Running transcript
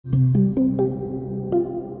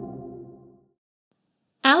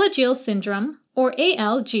Alagille syndrome, or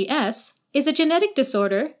ALGS, is a genetic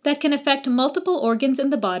disorder that can affect multiple organs in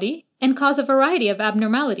the body and cause a variety of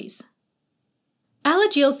abnormalities.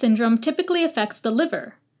 Alagille syndrome typically affects the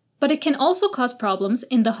liver, but it can also cause problems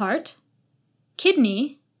in the heart,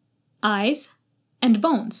 kidney, eyes, and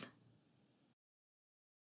bones.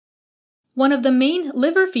 One of the main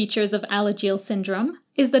liver features of Alagille syndrome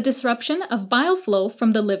is the disruption of bile flow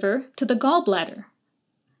from the liver to the gallbladder.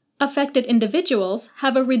 Affected individuals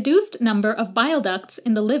have a reduced number of bile ducts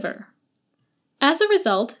in the liver. As a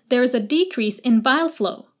result, there is a decrease in bile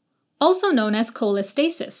flow, also known as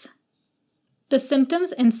cholestasis. The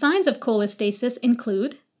symptoms and signs of cholestasis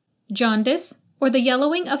include jaundice, or the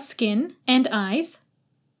yellowing of skin and eyes,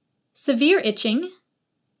 severe itching,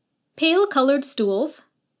 pale-colored stools,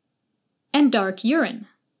 and dark urine.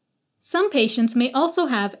 Some patients may also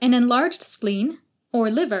have an enlarged spleen or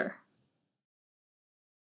liver.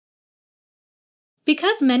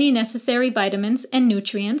 Because many necessary vitamins and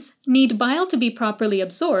nutrients need bile to be properly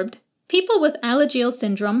absorbed, people with Alagille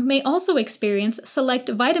syndrome may also experience select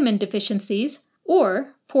vitamin deficiencies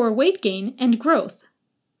or poor weight gain and growth.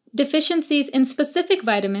 Deficiencies in specific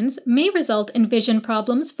vitamins may result in vision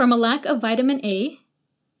problems from a lack of vitamin A,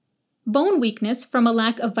 bone weakness from a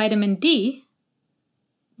lack of vitamin D,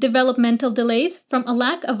 developmental delays from a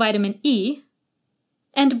lack of vitamin E,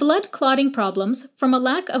 and blood clotting problems from a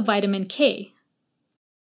lack of vitamin K.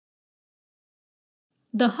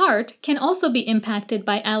 The heart can also be impacted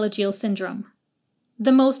by Alagille syndrome.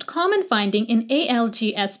 The most common finding in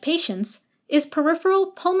ALGS patients is peripheral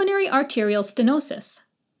pulmonary arterial stenosis.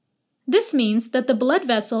 This means that the blood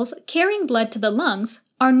vessels carrying blood to the lungs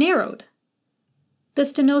are narrowed. The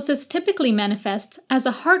stenosis typically manifests as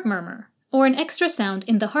a heart murmur or an extra sound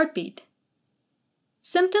in the heartbeat.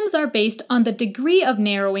 Symptoms are based on the degree of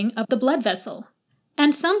narrowing of the blood vessel,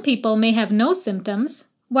 and some people may have no symptoms,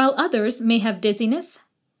 while others may have dizziness,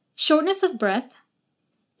 shortness of breath,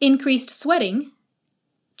 increased sweating,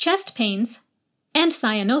 chest pains, and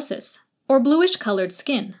cyanosis, or bluish-colored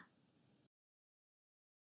skin.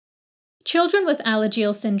 Children with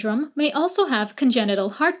Alagille syndrome may also have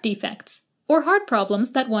congenital heart defects, or heart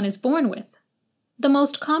problems that one is born with. The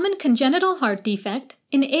most common congenital heart defect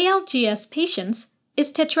in ALGS patients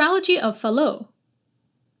is tetralogy of Fallot.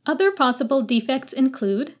 Other possible defects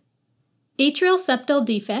include atrial septal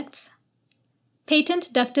defects, patent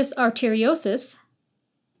ductus arteriosus,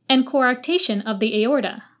 and coarctation of the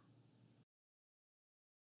aorta.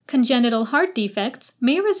 Congenital heart defects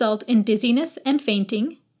may result in dizziness and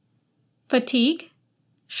fainting, fatigue,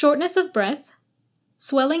 shortness of breath,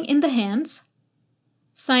 swelling in the hands,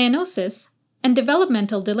 cyanosis, and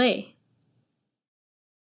developmental delay.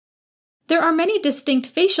 There are many distinct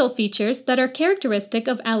facial features that are characteristic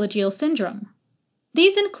of Alagille syndrome.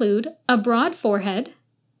 These include a broad forehead,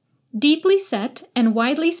 deeply set and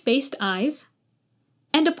widely spaced eyes,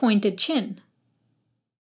 and a pointed chin.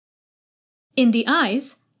 In the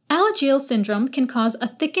eyes, Alagille syndrome can cause a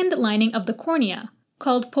thickened lining of the cornea,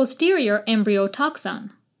 called posterior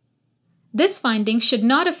embryotoxon. This finding should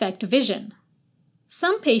not affect vision.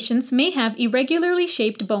 Some patients may have irregularly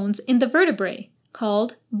shaped bones in the vertebrae,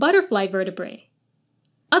 called butterfly vertebrae.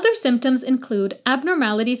 Other symptoms include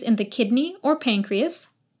abnormalities in the kidney or pancreas,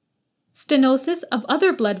 stenosis of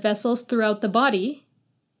other blood vessels throughout the body,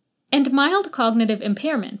 and mild cognitive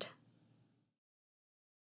impairment.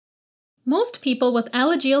 Most people with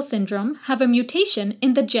Alagille syndrome have a mutation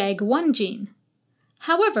in the JAG1 gene.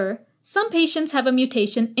 However, some patients have a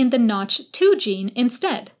mutation in the NOTCH2 gene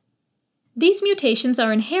instead. These mutations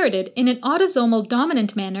are inherited in an autosomal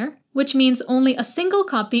dominant manner, which means only a single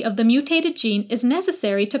copy of the mutated gene is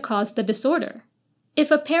necessary to cause the disorder. If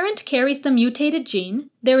a parent carries the mutated gene,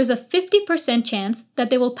 there is a 50% chance that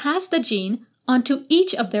they will pass the gene onto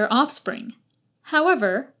each of their offspring.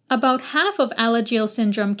 However, about half of Alagille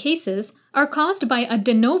syndrome cases are caused by a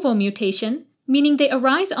de novo mutation, meaning they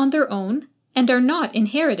arise on their own and are not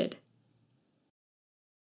inherited.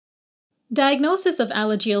 Diagnosis of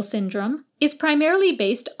Alagille syndrome is primarily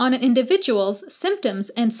based on an individual's symptoms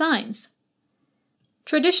and signs.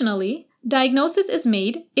 Traditionally, diagnosis is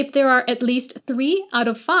made if there are at least 3 out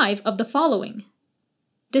of 5 of the following: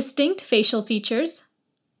 distinct facial features,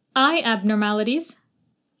 eye abnormalities,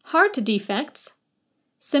 heart defects,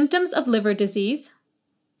 symptoms of liver disease,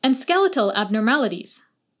 and skeletal abnormalities.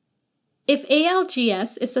 If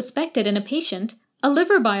ALGS is suspected in a patient, a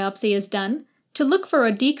liver biopsy is done to look for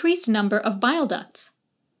a decreased number of bile ducts.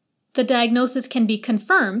 The diagnosis can be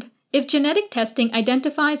confirmed if genetic testing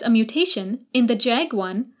identifies a mutation in the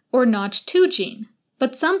JAG1 or NOTCH2 gene.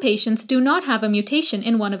 but some patients do not have a mutation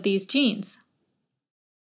in one of these genes.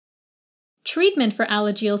 Treatment for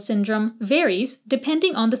Alagille syndrome varies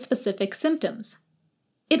depending on the specific symptoms.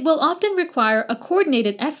 It will often require a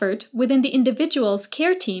coordinated effort within the individual's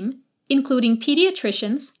care team, including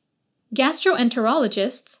pediatricians,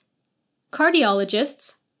 gastroenterologists,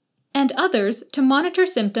 cardiologists, and others to monitor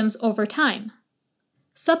symptoms over time.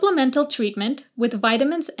 Supplemental treatment with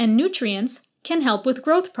vitamins and nutrients can help with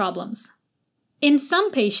growth problems. In some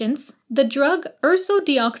patients, the drug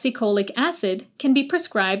ursodeoxycholic acid can be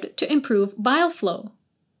prescribed to improve bile flow.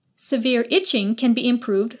 Severe itching can be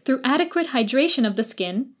improved through adequate hydration of the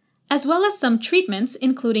skin, as well as some treatments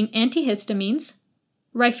including antihistamines,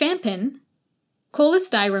 rifampin,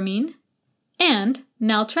 cholestyramine, and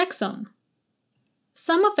naltrexone.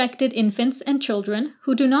 Some affected infants and children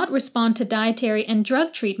who do not respond to dietary and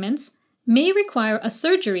drug treatments may require a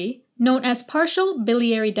surgery known as partial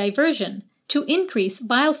biliary diversion to increase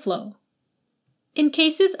bile flow. In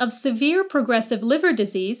cases of severe progressive liver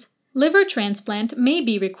disease, liver transplant may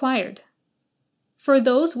be required. For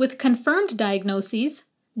those with confirmed diagnoses,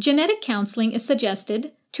 genetic counseling is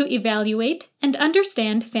suggested to evaluate and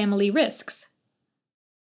understand family risks.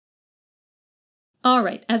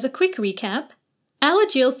 Alright, as a quick recap,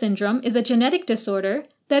 Alagille syndrome is a genetic disorder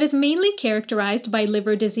that is mainly characterized by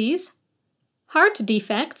liver disease, heart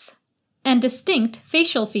defects, and distinct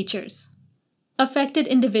facial features. Affected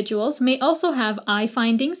individuals may also have eye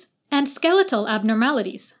findings and skeletal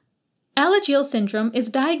abnormalities. Alagille syndrome is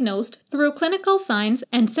diagnosed through clinical signs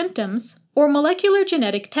and symptoms or molecular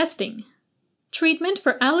genetic testing. Treatment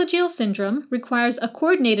for Alagille syndrome requires a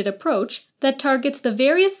coordinated approach that targets the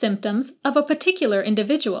various symptoms of a particular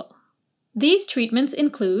individual. These treatments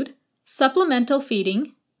include supplemental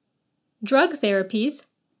feeding, drug therapies,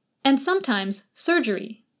 and sometimes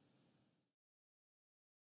surgery.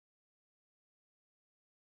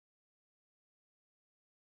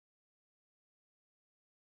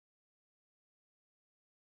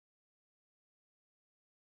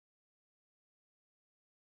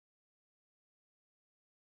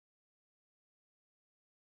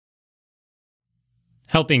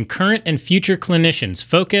 Helping current and future clinicians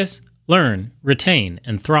focus, learn, retain,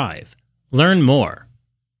 and thrive. Learn more